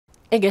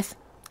I guess,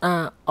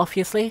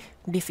 obviously,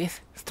 this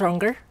is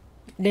stronger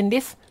than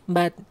this,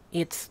 but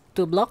it's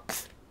 2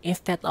 blocks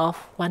instead of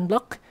 1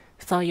 block.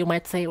 So you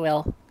might say,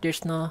 well,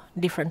 there's no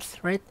difference,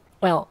 right?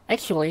 Well,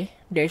 actually,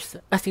 there's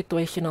a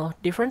situational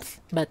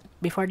difference, but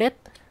before that,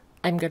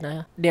 I'm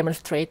gonna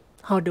demonstrate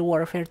how the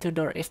Warfare 2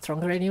 door is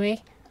stronger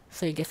anyway,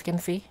 so you guys can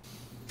see.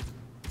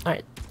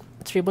 Alright,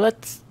 3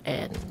 bullets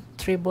and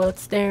 3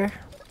 bullets there.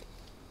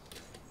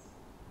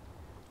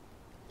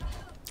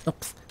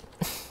 Oops.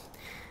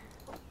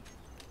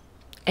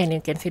 And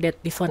you can see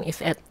that this one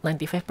is at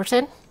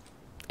 95%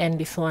 and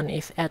this one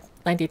is at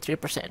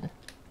 93%.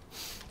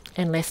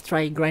 And let's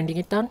try grinding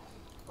it down.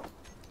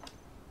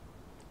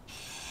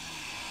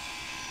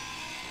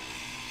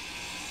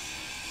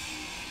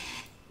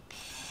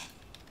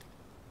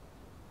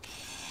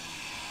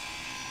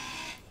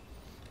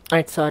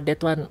 Alright, so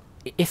that one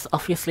is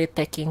obviously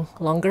taking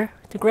longer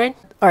to grind.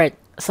 Alright,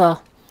 so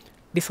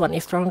this one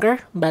is stronger,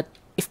 but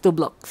it's 2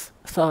 blocks.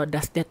 So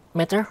does that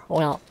matter?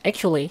 Well,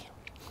 actually,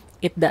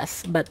 it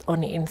does, but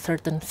only in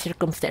certain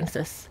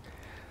circumstances.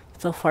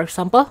 So for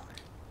example,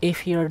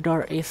 if your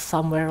door is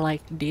somewhere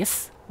like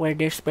this, where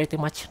there's pretty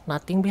much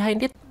nothing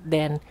behind it,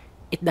 then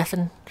it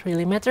doesn't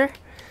really matter.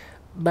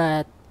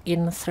 But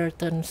in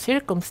certain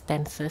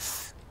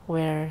circumstances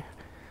where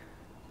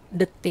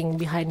the thing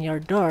behind your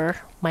door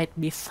might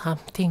be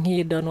something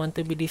you don't want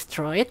to be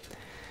destroyed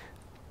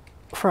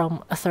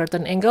from a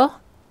certain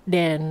angle,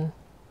 then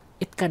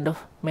it kind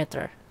of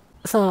matter.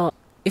 So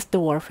is the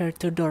Warfare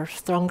 2 door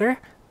stronger?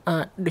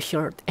 The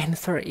short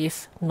answer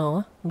is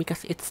no,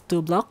 because it's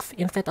 2 blocks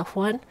instead of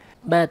 1.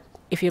 But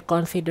if you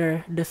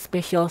consider the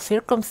special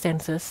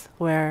circumstances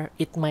where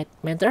it might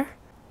matter,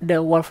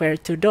 the Warfare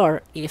 2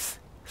 door is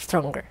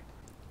stronger.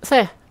 So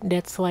yeah,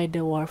 that's why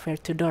the Warfare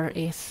 2 door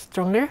is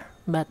stronger,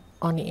 but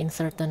only in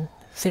certain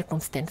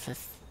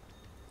circumstances.